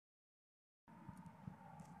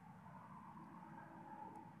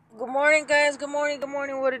Good morning, guys. Good morning. Good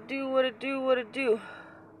morning. What it do? What it do? What it do?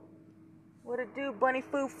 What it do, bunny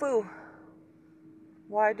foo foo?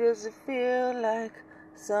 Why does it feel like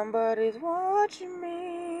somebody's watching me?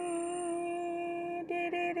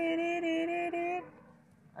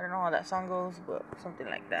 I don't know how that song goes, but something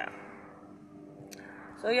like that.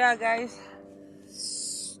 So yeah, guys,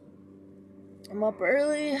 I'm up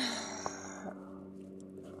early.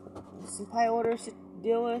 Some pie orders to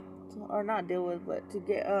deal with, or not deal with, but to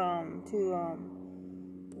get to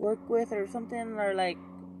work with or something, or like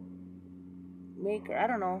make, or I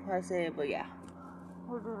don't know how to say it, but yeah,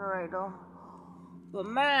 we're doing alright though. But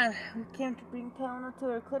man, we came to bring Tana to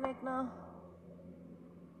her clinic now.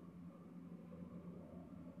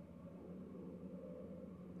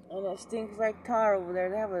 And it stinks like tar over there.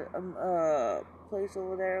 They have a place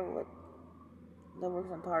over there that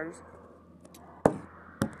works on tars.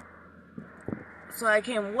 So I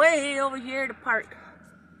came way over here to park.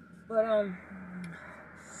 But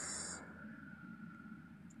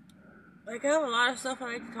like I have a lot of stuff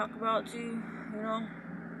I like to talk about too, you know.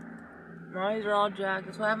 My eyes are all jacked.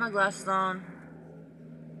 That's why I have my glasses on.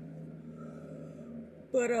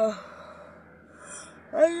 But I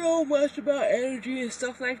don't know much about energy and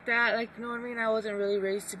stuff like that. Like, you know what I mean? I wasn't really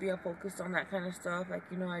raised to be focused on that kind of stuff. Like,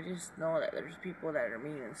 you know, I just know that there's people that are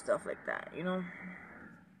mean and stuff like that, you know?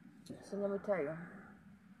 So let me tell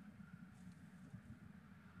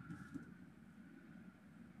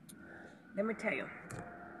you.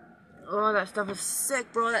 Oh, that stuff is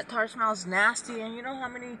sick, bro. That tar smells nasty. And you know how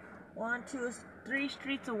many? 1, 2, 3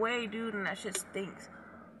 streets away, dude, and that shit stinks.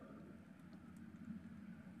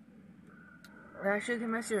 That shit can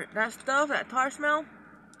mess your, that stuff, that tar smell,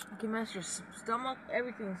 it can mess your stomach.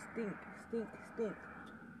 Everything stink.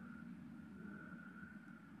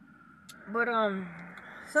 But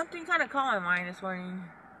something kind of caught my mind this morning,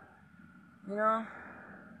 you know.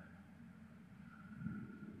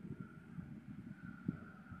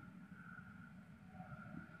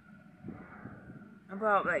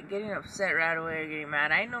 About like getting upset right away or getting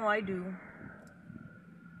mad. I know I do.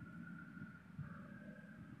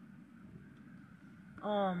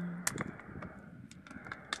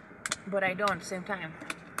 But I don't at the same time.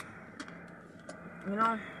 You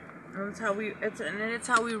know, that's how it's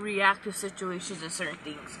how we react to situations and certain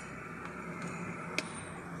things.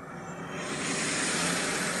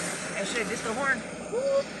 I should have just the horn.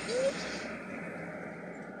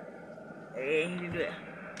 Hey, you do it.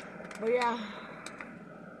 But yeah,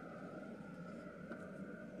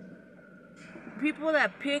 people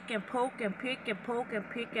that pick and poke and pick and poke and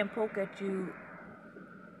pick and poke at you,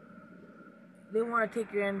 they want to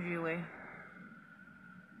take your energy away.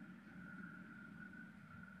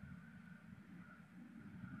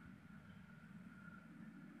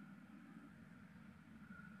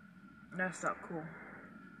 That's not cool.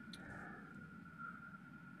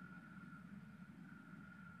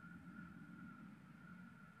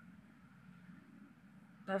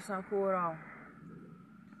 That's not cool at all.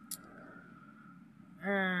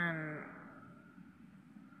 And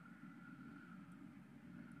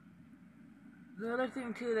the other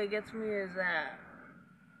thing too that gets me is that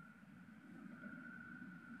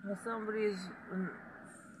when somebody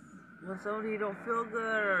don't feel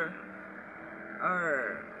good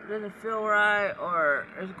or doesn't feel right or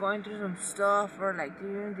is going through some stuff or like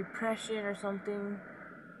they're in depression or something,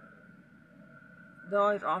 they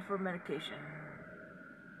always offer medication.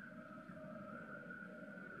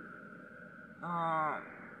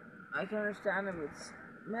 I can understand if it's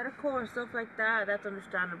medical or stuff like that, that's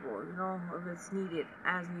understandable, you know, if it's needed,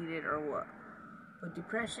 as needed or what. But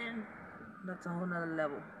depression, that's a whole nother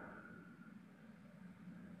level.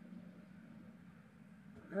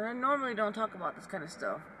 And I normally don't talk about this kind of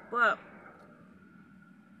stuff, but,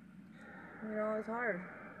 you know, it's hard.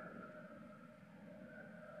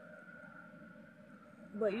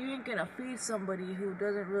 But you ain't gonna feed somebody who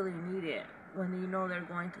doesn't really need it when you know they're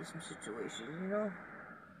going through some situation, you know?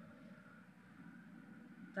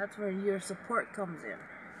 That's where your support comes in.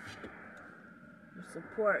 Your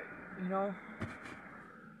support, you know?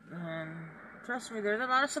 And trust me, there's a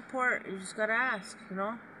lot of support. You just gotta ask, you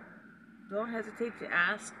know? Don't hesitate to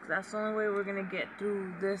ask. That's the only way we're gonna get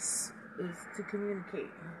through this, is to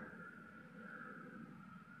communicate.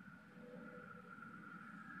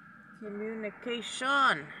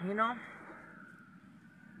 Communication, you know?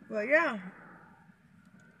 But yeah,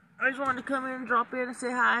 I just wanted to come in and drop in and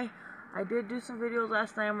say hi. I did do some videos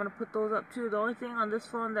last night. I'm gonna put those up too. The only thing on this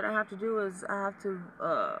phone that I have to do is I have to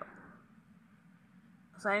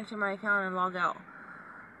sign into my account and log out.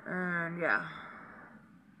 And yeah.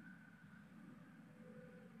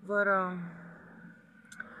 But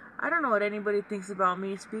I don't know what anybody thinks about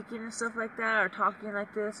me speaking and stuff like that, or talking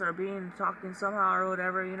like this, or talking somehow or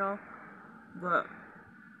whatever, you know. But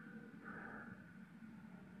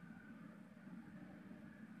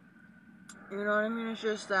you know what I mean? It's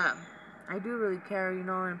just that I do really care, you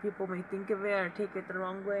know, and people may think of it or take it the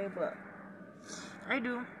wrong way, but I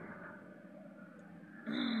do.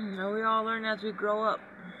 And we all learn as we grow up.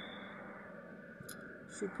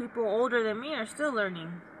 So people older than me are still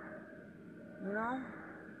learning, you know?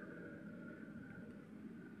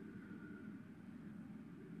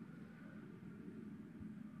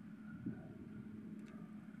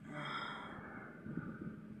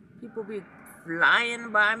 People be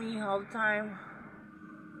flying by me all the time.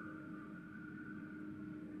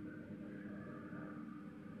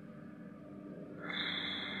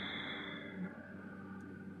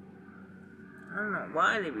 I don't know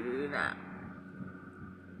why they be doing that.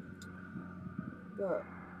 But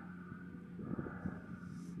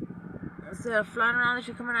instead of flying around, they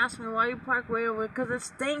should come and ask me why you park way over. Because it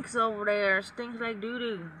stinks over there. It stinks like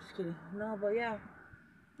doo-doo. Just kidding. No, but yeah.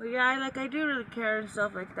 But yeah, I do really care and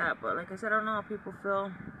stuff like that. But like I said, I don't know how people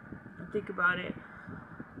feel. I think about it.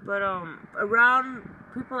 But around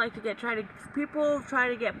people people try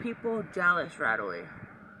to get people jealous right away.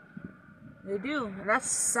 They do, and that's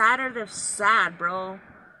sadder than sad, bro.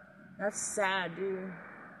 That's sad, dude.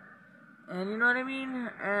 And you know what I mean?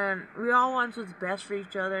 And we all want what's best for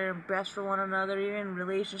each other and best for one another, even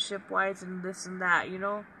relationship-wise and this and that, you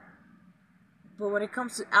know? But when it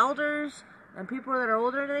comes to elders and people that are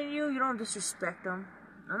older than you don't disrespect them.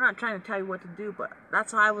 I'm not trying to tell you what to do, but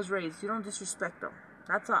that's how I was raised. You don't disrespect them.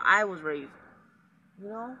 That's how I was raised. You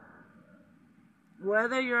know?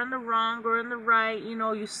 Whether you're in the wrong or in the right, you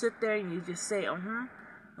know, you sit there and you just say,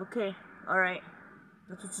 okay, alright.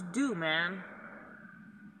 That's what you do, man.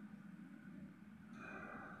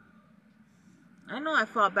 I know I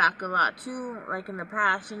fought back a lot too, like in the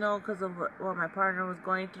past, you know, because of what my partner was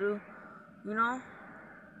going through, you know.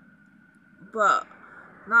 But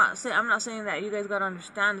I'm not saying that you guys gotta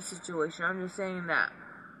understand the situation. I'm just saying that,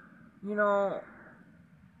 you know,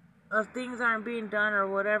 if things aren't being done or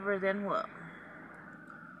whatever, then what?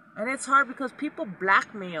 And it's hard because people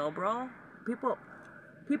blackmail, bro. People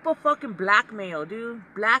fucking blackmail, dude.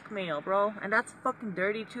 Blackmail, bro. And that's fucking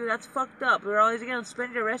dirty, too. That's fucked up. You're always gonna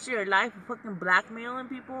spend the rest of your life fucking blackmailing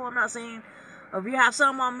people. I'm not saying if you have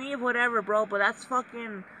something on me, whatever, bro. But that's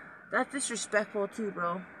disrespectful, too,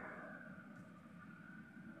 bro.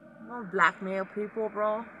 Don't blackmail people,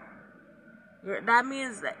 bro. That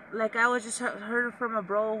means, like I was just heard from a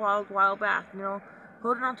bro a while back, you know.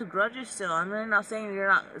 Holding on to grudges still. I'm really not saying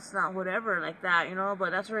it's not whatever like that, you know. But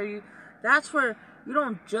that's where you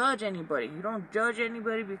don't judge anybody. You don't judge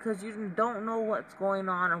anybody because you don't know what's going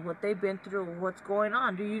on or what they've been through or what's going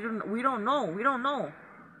on. We don't know.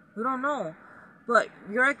 But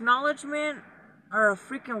your acknowledgement or a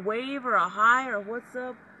freaking wave or a hi or what's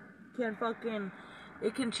up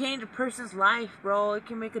it can change a person's life, bro. It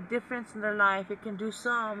can make a difference in their life. It can do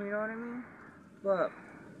some, you know what I mean? But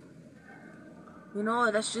you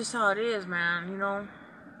know, that's just how it is, man, you know.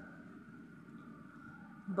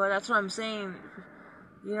 But that's what I'm saying.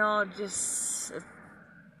 You know, it's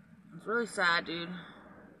really sad, dude.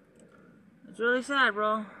 It's really sad,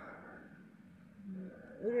 bro.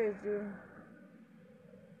 It is, dude.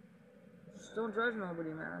 Just don't judge nobody,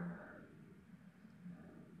 man.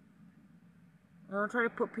 Don't try to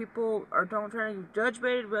put people, or don't try to judge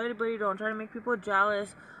anybody. Don't try to make people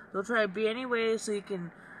jealous. Don't try to be any way so you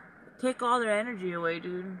can take all their energy away,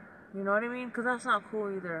 dude. You know what I mean? Because that's not cool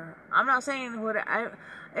either. I'm not saying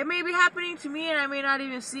it may be happening to me and I may not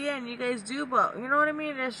even see it and you guys do, but you know what I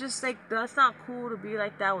mean? It's just like, that's not cool to be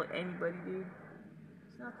like that with anybody, dude.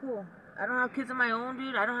 It's not cool. I don't have kids of my own,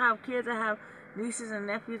 dude. I don't have kids. I have nieces and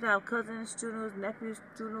nephews. I have cousins, nephews,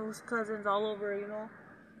 cousins all over, you know?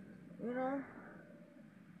 You know?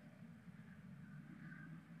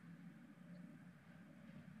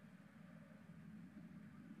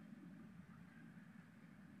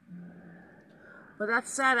 But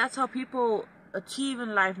that's sad. That's how people achieve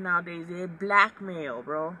in life nowadays. They blackmail,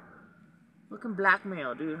 bro. Fucking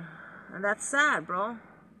blackmail, dude. And that's sad, bro.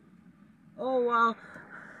 Oh, well,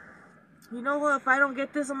 you know what? If I don't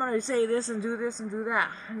get this, I'm gonna say this and do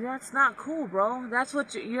that. That's not cool, bro. That's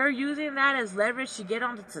what you're using that as leverage to get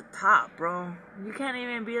onto the top, bro. You can't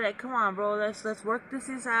even be like, come on, bro. Let's work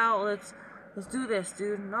this out. Let's do this,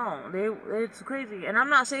 dude. No, it's crazy. And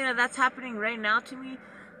I'm not saying that that's happening right now to me.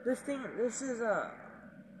 This is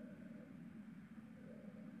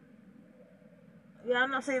yeah, I'm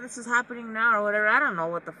not saying this is happening now or whatever. I don't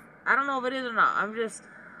know I don't know if it is or not.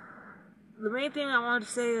 The main thing I wanted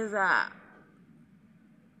to say is that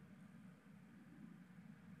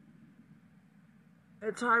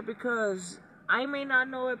It's hard because I may not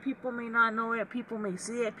know it, people may not know it, people may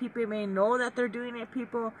see it, people may know that they're doing it,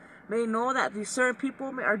 people may know that these certain people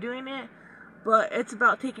are doing it, but it's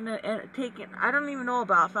about taking, I don't even know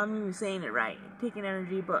about if I'm even saying it right, taking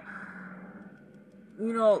energy, but,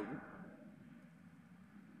 you know,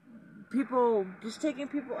 people, just taking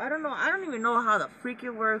people, I don't even know how the freak it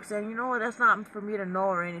works, and you know what, that's not for me to know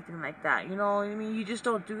or anything like that, you know what I mean, you just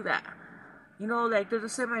don't do that. You know, like, there's a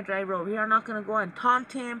semi-driver over here. I'm not going to go and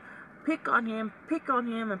taunt him, pick on him, and pick on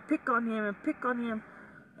him, and pick on him.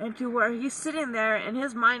 And to where he's sitting there, and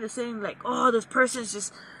his mind is saying, like, oh, this person's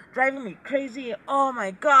just driving me crazy. Oh,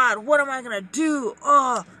 my God, what am I going to do?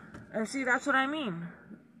 Oh. And see, that's what I mean.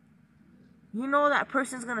 You know that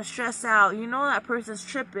person's going to stress out. You know that person's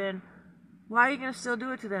tripping. Why are you going to still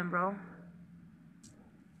do it to them, bro?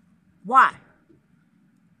 Why?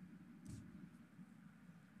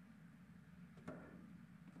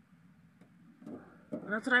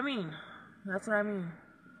 That's what I mean. That's what I mean.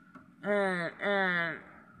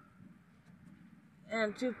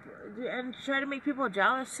 And try to make people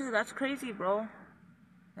jealous too. That's crazy, bro.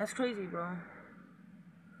 That's crazy, bro.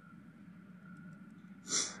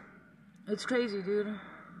 It's crazy, dude.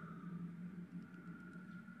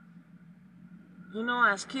 You know,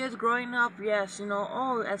 as kids growing up, yes, you know,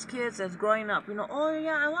 oh, as kids, as growing up, you know, oh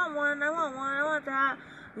yeah, I want one, I want that.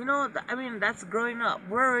 You know, I mean, that's growing up.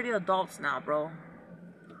 We're already adults now, bro.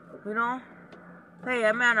 You know? Hey,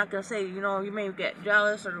 I'm not gonna say, you know, you may get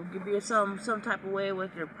jealous or be some type of way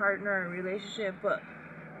with your partner or relationship, but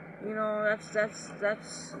you know,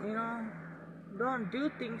 that's you know, don't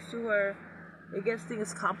do things to where it gets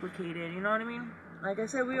things complicated. You know what I mean? Like I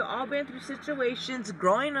said, we've all been through situations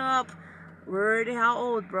growing up. We're already how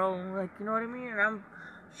old, bro? Like, you know what I mean? And I'm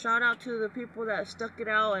shout out to the people that stuck it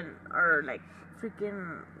out and are like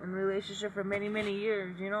freaking in relationship for many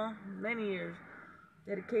years. You know, many years.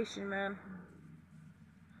 Dedication, man.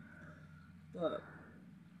 But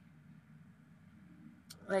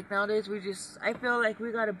like nowadays, I feel like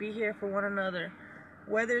we gotta be here for one another,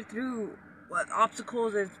 whether through what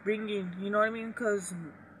obstacles it's bringing, you know what I mean? Because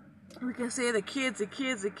we can say the kids,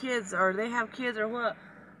 or they have kids or what,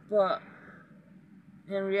 but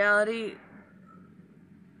in reality,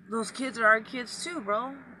 those kids are our kids too,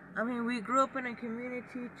 bro. I mean, we grew up in a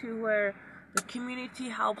community to where the community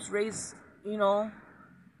helps raise, you know,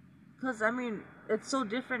 because I mean, it's so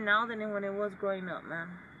different now than when it was growing up, man.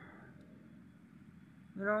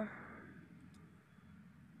 You know?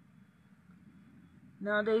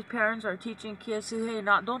 Nowadays, parents are teaching kids to, hey,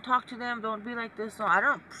 don't talk to them, don't be like this.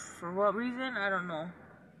 No, for what reason? I don't know.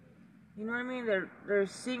 You know what I mean? They're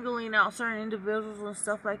singling out certain individuals and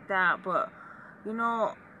stuff like that, but, you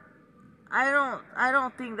know, I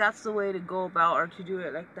don't think that's the way to go about or to do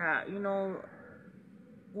it like that. You know,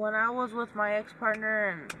 when I was with my ex-partner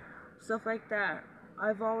and stuff like that,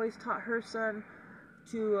 I've always taught her son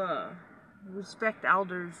to respect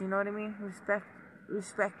elders, you know what I mean?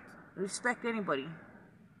 Respect anybody.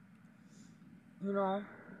 You know,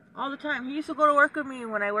 all the time. He used to go to work with me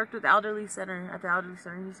when I worked with at the elderly center.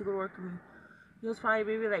 He used to go to work with me. He was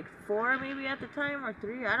probably maybe like 4 maybe at the time, or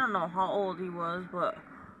 3. I don't know how old he was, but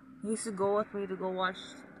he used to go with me to go watch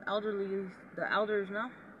the elders, you know?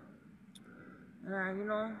 You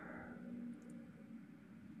know,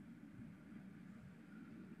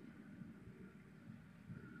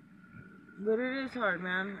 but it is hard,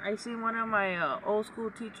 man. I seen one of my old school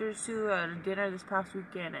teachers too at a dinner this past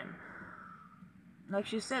weekend, and like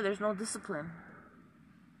she said, there's no discipline.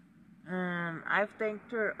 And I've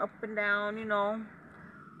thanked her up and down, you know.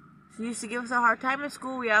 She used to give us a hard time in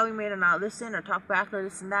school. Yeah, we made her not listen or talk back or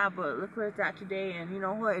this and that, but look where it's at today. And you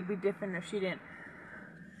know what? It'd be different if she didn't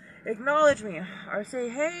acknowledge me or say,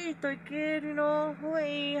 hey, toy kid, you know,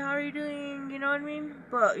 hey, how are you doing? You know what I mean?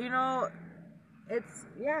 But, you know,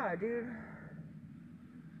 yeah, dude.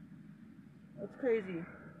 It's crazy.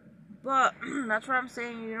 But that's what I'm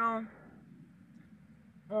saying, you know.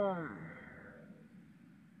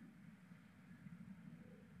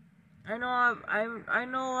 I know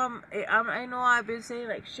I've been saying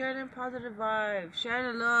like share them positive vibes, share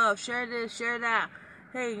the love, share this, share that.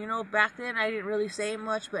 Hey, you know, back then I didn't really say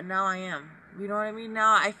much, but now I am. You know what I mean?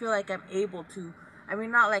 Now I feel like I'm able to. I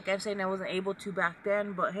mean, not like I'm saying I wasn't able to back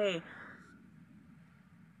then, but hey,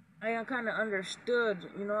 I kind of understood,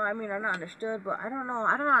 you know, I mean, I'm not understood, but I don't know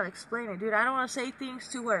how to explain it, dude. I don't want to say things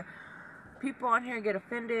to where people on here get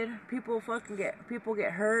offended, people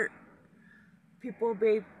get hurt.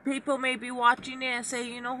 People may be watching it and say,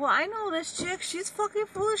 you know what, I know this chick, she's fucking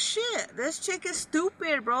full of shit. This chick is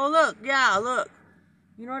stupid, bro. Look.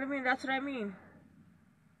 You know what I mean? That's what I mean.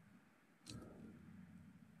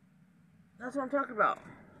 That's what I'm talking about.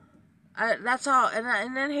 That's all.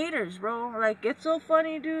 And then haters, bro. Like, it's so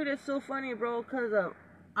funny, dude. It's so funny, bro. Because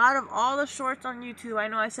out of all the shorts on YouTube, I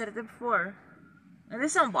know I said it before. And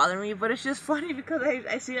this don't bother me, but it's just funny because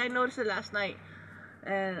I noticed it last night.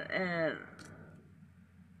 And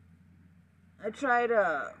I tried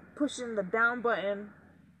pushing the down button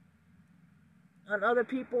on other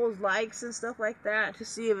people's likes and stuff like that to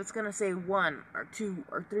see if it's gonna say 1 or 2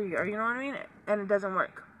 or 3 or, you know what I mean, and it doesn't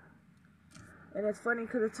work. And it's funny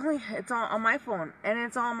because it's on my phone and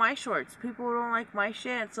it's on my shorts. People don't like my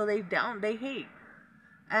shit, so they hate.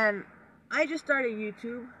 And I just started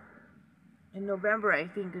YouTube in November, I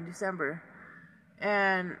think, in December,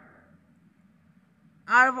 and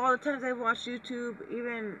out of all the times I've watched YouTube,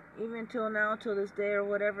 even till now, till this day or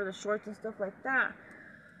whatever, the shorts and stuff like that,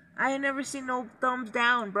 I ain't never seen no thumbs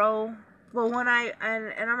down, bro. But when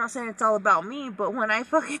and I'm not saying it's all about me, but when I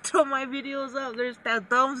fucking throw my videos up, there's that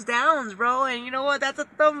thumbs downs, bro. And you know what? That's a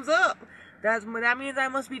thumbs up. That means I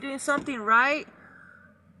must be doing something right.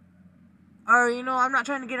 Or, you know, I'm not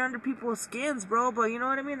trying to get under people's skins, bro. But you know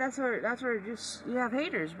what I mean? That's where just you have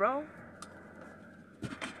haters, bro.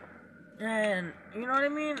 And you know what I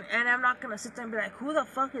mean? And I'm not gonna sit there and be like, who the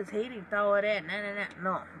fuck is hating? Throw it in.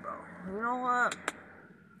 No, bro. You know what?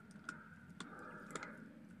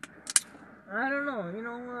 I don't know. You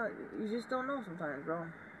know what? You just don't know sometimes, bro.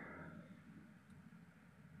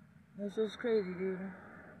 It's just crazy, dude.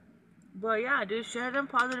 But yeah, dude, share them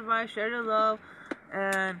positive vibes, share the love,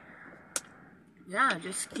 and yeah,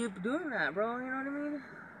 just keep doing that, bro. You know what I mean?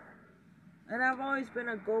 And I've always been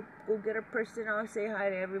a go-getter person. I always say hi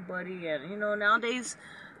to everybody, and you know, nowadays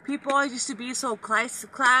people always used to be so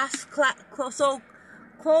so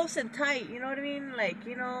close and tight. You know what I mean? Like,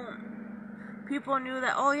 you know, people knew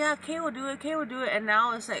that, oh yeah, Kay will do it, and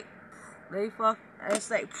now it's like it's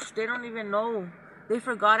like they don't even know. They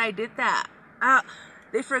forgot I did that.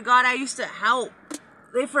 They forgot I used to help.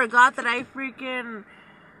 They forgot that I freaking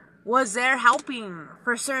was there helping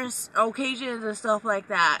for certain occasions and stuff like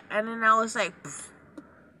that. And then now it's like,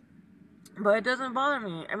 but it doesn't bother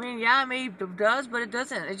me. I mean, yeah, maybe it does, but it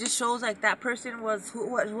doesn't. It just shows like that person was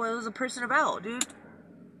what was the person about, dude.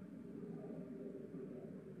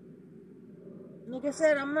 Like I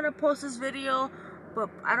said, I'm gonna post this video, but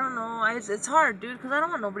I don't know. It's hard, dude, because I don't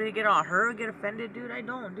want nobody to get all hurt or get offended, dude. I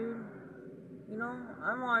don't, dude. You know,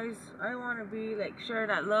 I want to be like, share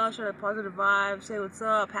that love, share that positive vibe, say what's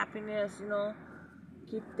up, happiness, you know,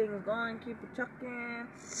 keep things going, keep it chucking.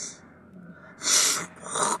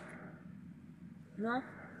 No?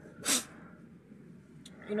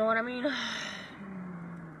 You know what I mean?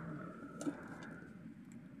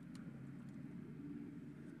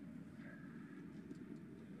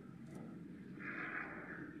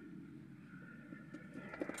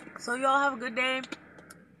 So y'all have a good day,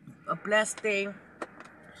 a blessed day.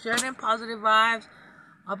 Share them positive vibes.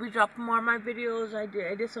 I'll be dropping more of my videos. I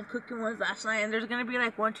did some cooking ones last night, and there's gonna be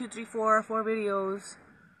like 1, 2, 3, 4 videos.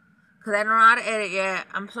 Cause I don't know how to edit yet.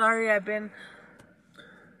 I'm sorry. I've been,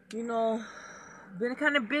 you know,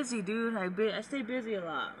 kind of busy, dude. I stay busy a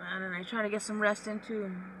lot, man, and I try to get some rest in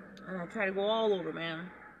too. And I try to go all over,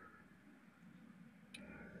 man.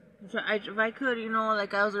 If I could, you know,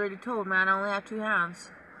 like I was already told, man, I only have 2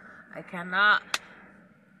 hands. I cannot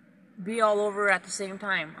be all over at the same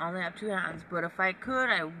time. I only have 2 hands. But if I could,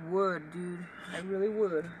 I would, dude. I really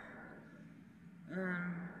would.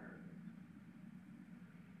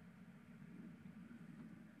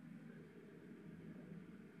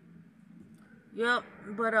 Yep.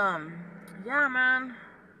 But, yeah, man.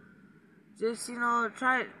 Just, you know,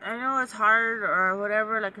 try. I know it's hard or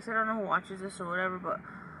whatever. Like I said, I don't know who watches this or whatever, but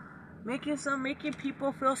making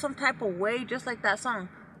people feel some type of way, just like that song.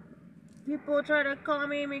 People try to call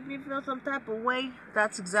me, make me feel some type of way.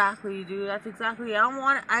 That's exactly, dude. That's exactly.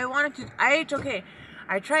 Okay.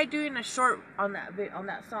 I tried doing a short on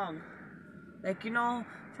that song. Like, you know,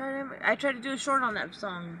 I tried to do a short on that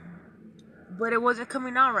song, but it wasn't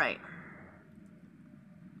coming out right.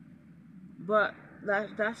 But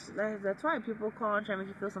that's why people call and try to make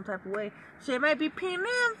you feel some type of way. Shit might be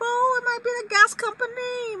PNM, fool. It might be the gas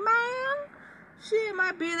company, man. Shit, it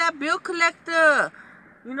might be that bill collector.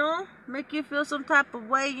 You know, make you feel some type of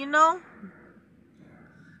way, you know?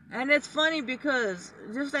 And it's funny because,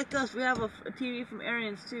 just like us, we have a TV from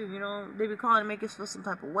Arians too, you know? They be calling to make us feel some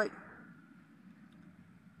type of way.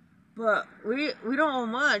 But we don't owe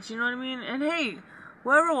much, you know what I mean? And hey,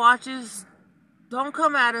 whoever watches, don't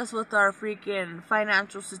come at us with our freaking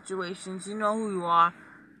financial situations. You know who you are.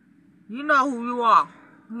 You know who you are.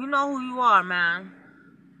 You know who you are, man.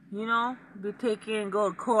 You know? Be go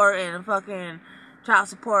to court and fucking child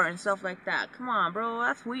support and stuff like that. Come on, bro.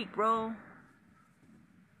 That's weak, bro.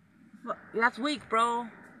 That's weak, bro.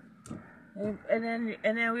 And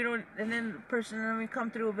then we don't, and then the person, then we come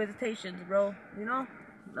through with visitations, bro. You know,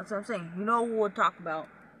 that's what I'm saying. You know who we'll talk about,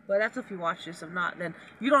 but that's if you watch this. If not, then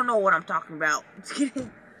you don't know what I'm talking about. Just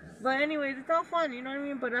kidding. But anyways, it's all fun, you know what I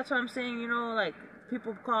mean. But that's what I'm saying. You know, like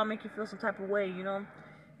people call, make you feel some type of way, you know.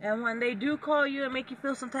 And when they do call you and make you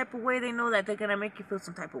feel some type of way, they know that they're gonna make you feel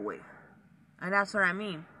some type of way, and that's what I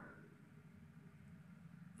mean.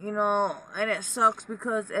 You know, and it sucks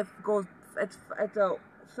because it's a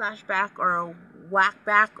flashback or a whack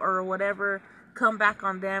back or whatever, come back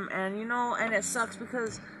on them. And you know, and it sucks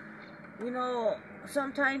because, you know,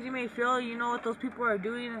 sometimes you may feel, you know, what those people are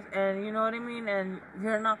doing, and you know what I mean, and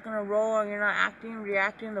you're not gonna roll, or you're not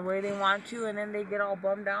reacting the way they want to, and then they get all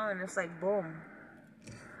bummed out, and it's like boom.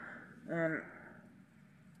 And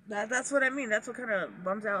that's what I mean. That's what kind of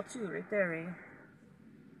bums out too, right there, right?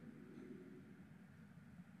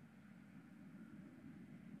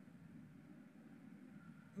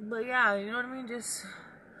 But yeah, you know what I mean? Just,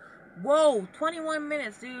 whoa, 21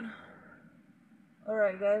 minutes, dude.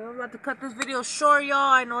 Alright, guys, I'm about to cut this video short, y'all.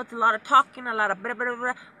 I know it's a lot of talking, a lot of blah, blah,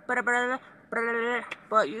 blah, blah, blah, blah,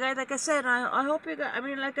 but you guys, like I said, I hope you guys, I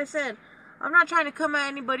mean, like I said, I'm not trying to come at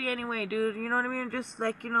anybody anyway, dude. You know what I mean? Just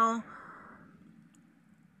like, you know,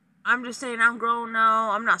 I'm just saying I'm grown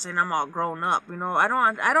now. I'm not saying I'm all grown up, you know. I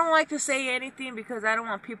don't like to say anything because I don't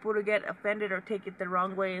want people to get offended or take it the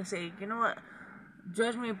wrong way and say, you know what,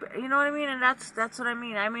 judge me, you know what I mean? And that's what I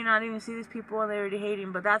mean. I may not even see these people and they're already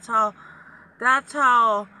hating, but that's how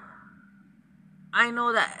I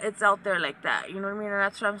know that it's out there like that. You know what I mean? And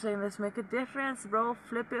that's what I'm saying. Let's make a difference, bro.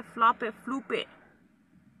 Flip it, flop it, floop it.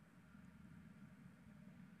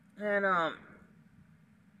 And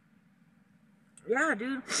yeah,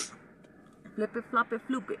 dude. Flip it, flop it,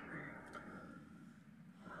 floop it.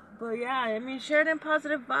 But yeah, I mean, share them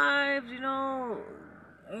positive vibes, you know.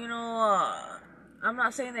 I'm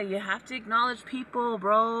not saying that you have to acknowledge people,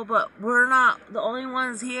 bro, but we're not the only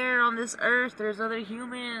ones here on this earth. There's other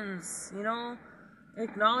humans, you know.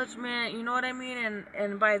 Acknowledgement, you know what I mean?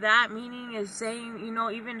 And by that meaning is saying, you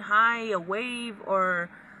know, even hi, a wave, or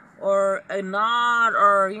a nod,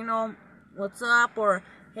 or, you know, what's up, or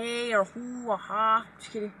hey, or who, or ha.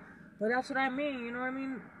 Just kidding. But that's what I mean, you know what I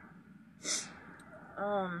mean?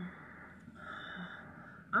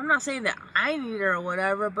 I'm not saying that I need it or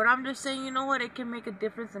whatever, but I'm just saying, you know what? It can make a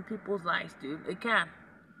difference in people's lives, dude. It can.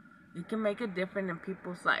 It can make a difference in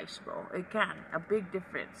people's lives, bro. It can. A big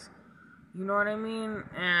difference. You know what I mean?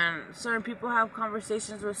 And certain people have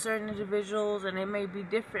conversations with certain individuals, and it may be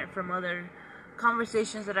different from other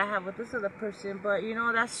conversations that I have with this other person. But, you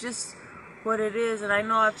know, that's just what it is. And I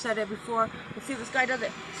know I've said it before. But see, this guy does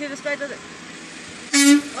it. See, this guy does it.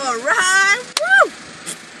 Alright! Woo!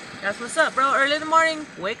 That's what's up, bro. Early in the morning,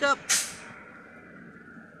 wake up.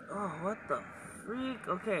 Oh, what the freak?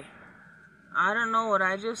 Okay. I don't know what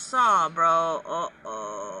I just saw, bro.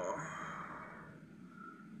 Uh-oh.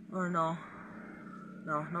 Or no,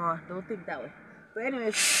 don't think that way. But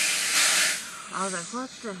anyways, I was like, what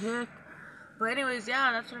the heck? But anyways,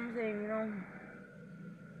 yeah, that's what I'm saying, you know.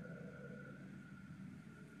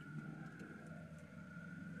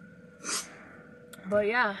 But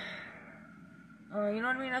yeah, you know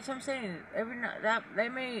what I mean? That's what I'm saying. That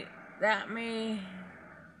may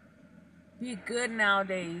be good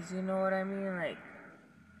nowadays. You know what I mean? Like,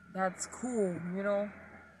 that's cool, you know.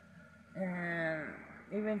 And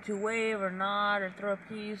even to wave or nod or throw a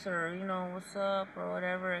piece or, you know, what's up or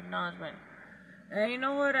whatever, acknowledgement. And you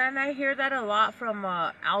know what? And I hear that a lot from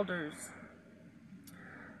elders.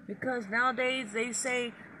 Because nowadays they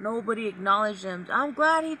say nobody acknowledged them. I'm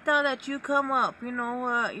glad he thought that you come up. You know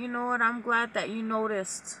what? I'm glad that you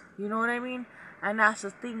noticed. You know what I mean? And that's the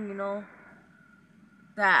thing, you know.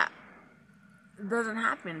 That doesn't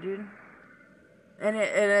happen, dude. And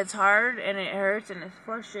it's hard and it hurts and it's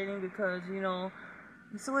frustrating because, you know,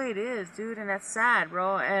 it's the way it is, dude, and that's sad,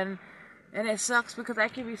 bro. And it sucks because I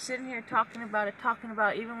can be sitting here talking about it,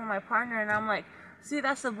 even with my partner, and I'm like, see,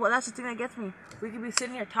 that's the thing that gets me. We can be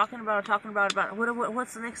sitting here talking about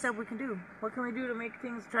what's the next step we can do? What can we do to make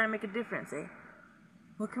things, try to make a difference, eh?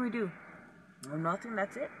 What can we do? Well, nothing.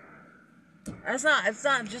 That's it. It's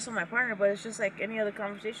not just with my partner, but it's just like any other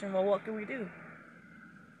conversation. Well, what can we do?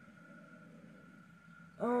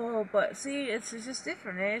 Oh, but see, it's just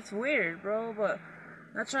different, eh? It's weird, bro, but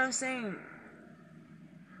that's what I'm saying.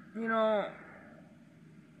 You know,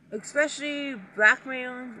 especially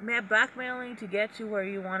blackmailing to get to where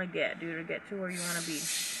you want to get, dude, or get to where you want to be.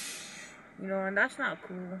 You know, and that's not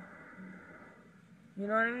cool. You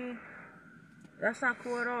know what I mean? That's not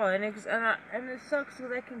cool at all. And it sucks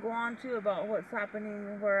because I can go on too about what's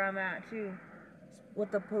happening where I'm at too.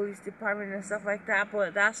 with the police department and stuff like that,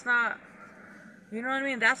 but that's not, you know what I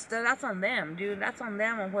mean? That's on them, dude. That's on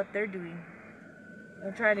them on what they're doing.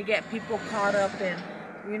 They're trying to get people caught up and,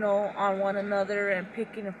 you know, on one another and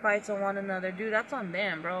picking and fights on one another. Dude, that's on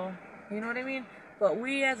them, bro. You know what I mean? But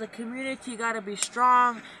we as a community gotta be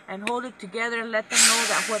strong and hold it together and let them know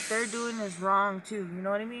that what they're doing is wrong too. You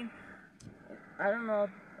know what I mean? I don't know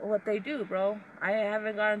what they do, bro. I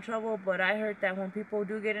haven't got in trouble, but I heard that when people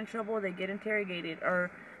do get in trouble, they get interrogated or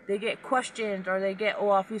they get questioned or they get,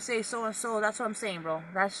 oh, if you say so and so, that's what I'm saying, bro.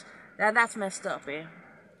 That's messed up, eh?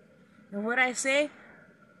 And what I say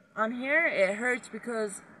on here, it hurts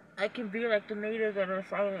because I can be like the natives that are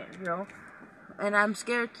silent, you know? And I'm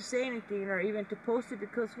scared to say anything or even to post it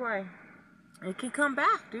because why? It can come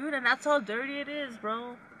back, dude, and that's how dirty it is,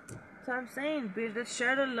 bro. That's what I'm saying. Just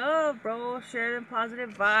share the love, bro. Share the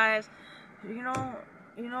positive vibes. You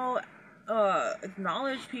know,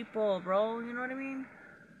 acknowledge people, bro. You know what I mean?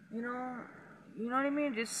 You know what I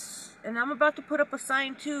mean? Just, and I'm about to put up a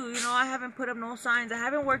sign too. You know, I haven't put up no signs. I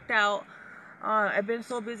haven't worked out. I've been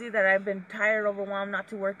so busy that I've been tired, overwhelmed not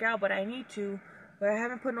to work out, but I need to. But I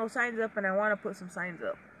haven't put no signs up, and I want to put some signs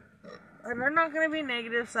up. And they're not going to be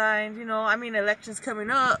negative signs, you know. I mean, election's coming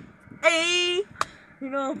up. Hey! You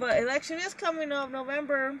know, but election is coming up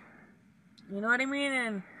November. You know what I mean?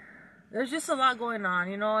 And there's just a lot going on,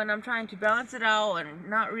 you know, and I'm trying to balance it out and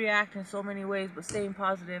not react in so many ways, but staying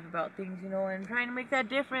positive about things, you know, and trying to make that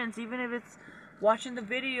difference, even if it's watching the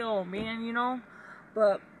video, man, you know.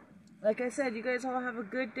 But like I said, you guys all have a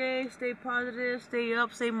good day. Stay positive, stay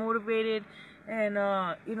up, stay motivated, and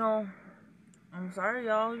you know, I'm sorry,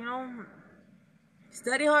 y'all, you know,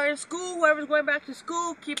 study hard in school. Whoever's going back to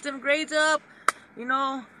school, keep them grades up. You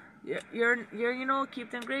know, you're you know,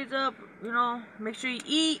 keep them grades up. You know, make sure you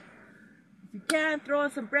eat. If you can, throw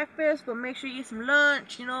in some breakfast, but make sure you eat some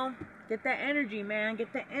lunch. You know, get that energy, man.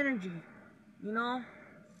 Get that energy. You know,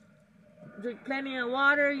 drink plenty of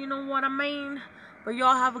water. You know what I mean. But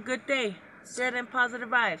y'all have a good day. Share them positive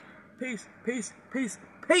vibes. Peace, peace, peace,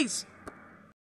 peace.